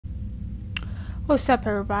What's up,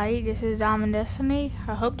 everybody? This is Diamond Destiny.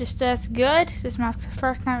 I hope this does good. This is my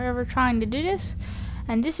first time ever trying to do this,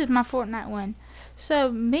 and this is my Fortnite win.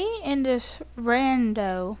 So me and this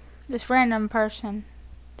random person,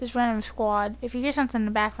 this random squad. If you hear something in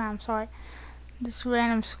the background, I'm sorry. This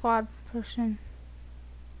random squad person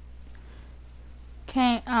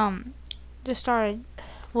just started.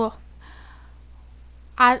 Well,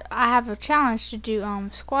 I have a challenge to do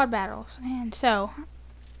squad battles, and so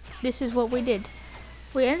this is what we did.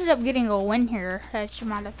 We ended up getting a win here. That you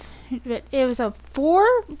might have. It was a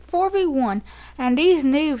 4v1, and these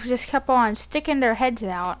noobs just kept on sticking their heads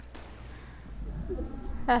out.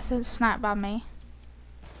 That's a snipe by me.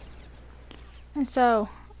 And so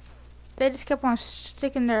they just kept on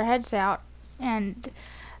sticking their heads out, and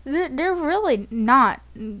they're really not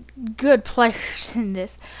good players in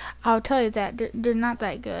this. I'll tell you that they're not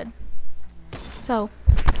that good. So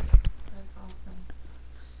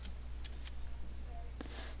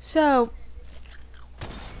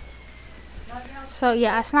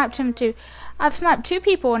yeah, I sniped him too. I've sniped 2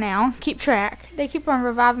 people now. Keep track. They keep on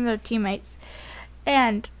reviving their teammates.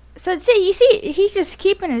 And so you see, he's just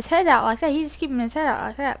keeping his head out like that. He's just keeping his head out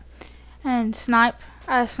like that. And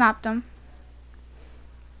I sniped him.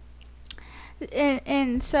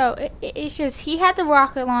 And so it's just, he had the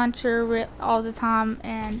rocket launcher all the time,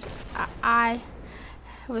 and I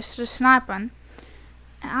was just sniping.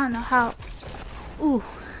 I don't know how. Ooh.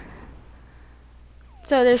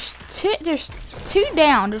 So there's two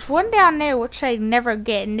down. There's one down there which they never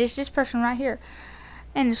get, and there's this person right here.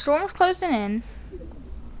 And the storm's closing in.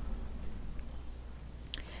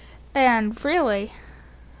 And really,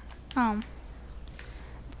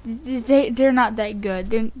 they're not that good.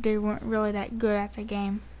 They weren't really that good at the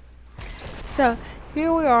game. So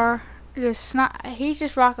here we are. He's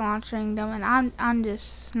just rocket launching them, and I'm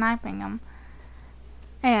just sniping them.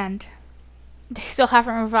 And they still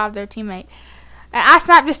haven't revived their teammate. And I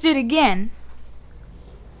sniped this dude again.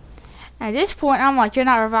 At this point, I'm like, you're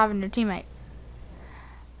not reviving your teammate.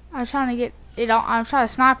 I was trying to get it all. I'm trying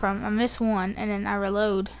to snipe him. I missed one, and then I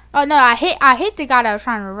reload. Oh no, I hit the guy that was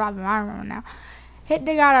trying to revive him. I remember now. Hit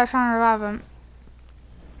the guy that was trying to revive him,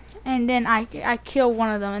 and then I kill one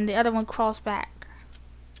of them, and the other one crawls back.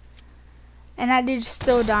 And that dude's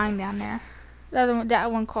still dying down there.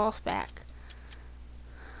 That one crawls back.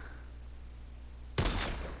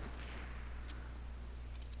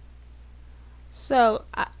 So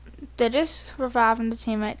they're just reviving the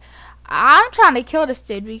teammate. I'm trying to kill this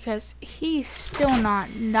dude because he's still not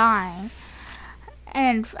dying.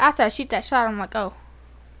 And after I shoot that shot, I'm like, oh,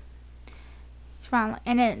 finally.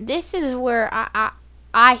 And then this is where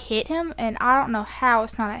I hit him, and I don't know how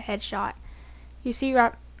it's not a headshot. You see,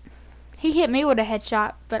 right? He hit me with a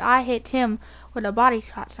headshot, but I hit him with a body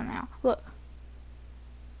shot somehow. Look,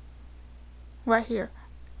 right here.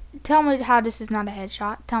 Tell me how this is not a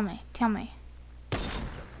headshot. Tell me.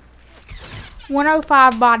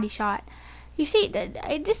 105 body shot. You see,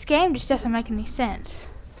 this game just doesn't make any sense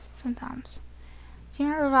sometimes.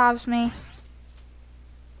 Teammate revives me,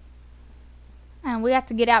 and we have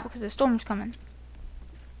to get out because the storm's coming.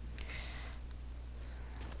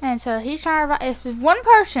 And so he's trying to revive. This is one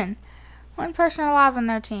person alive on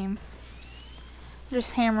their team,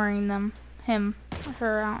 just hammering them, him,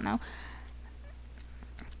 her, I don't know.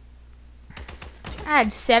 I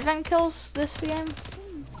had 7 kills this game.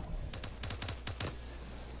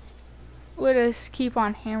 We'll just keep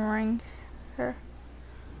on hammering her.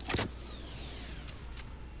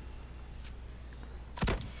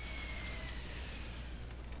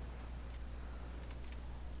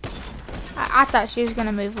 I thought she was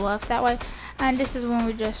gonna move left that way, and this is when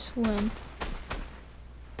we just win.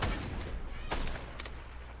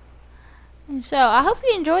 And so I hope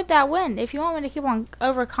you enjoyed that win. If you want me to keep on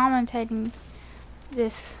over commentating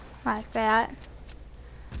this like that,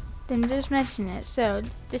 then just mention it. So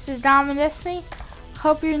this is Diamond Destiny.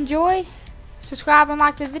 Hope you enjoy. Subscribe and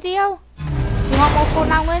like the video. If you want more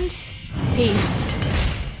Fortnite wins, peace.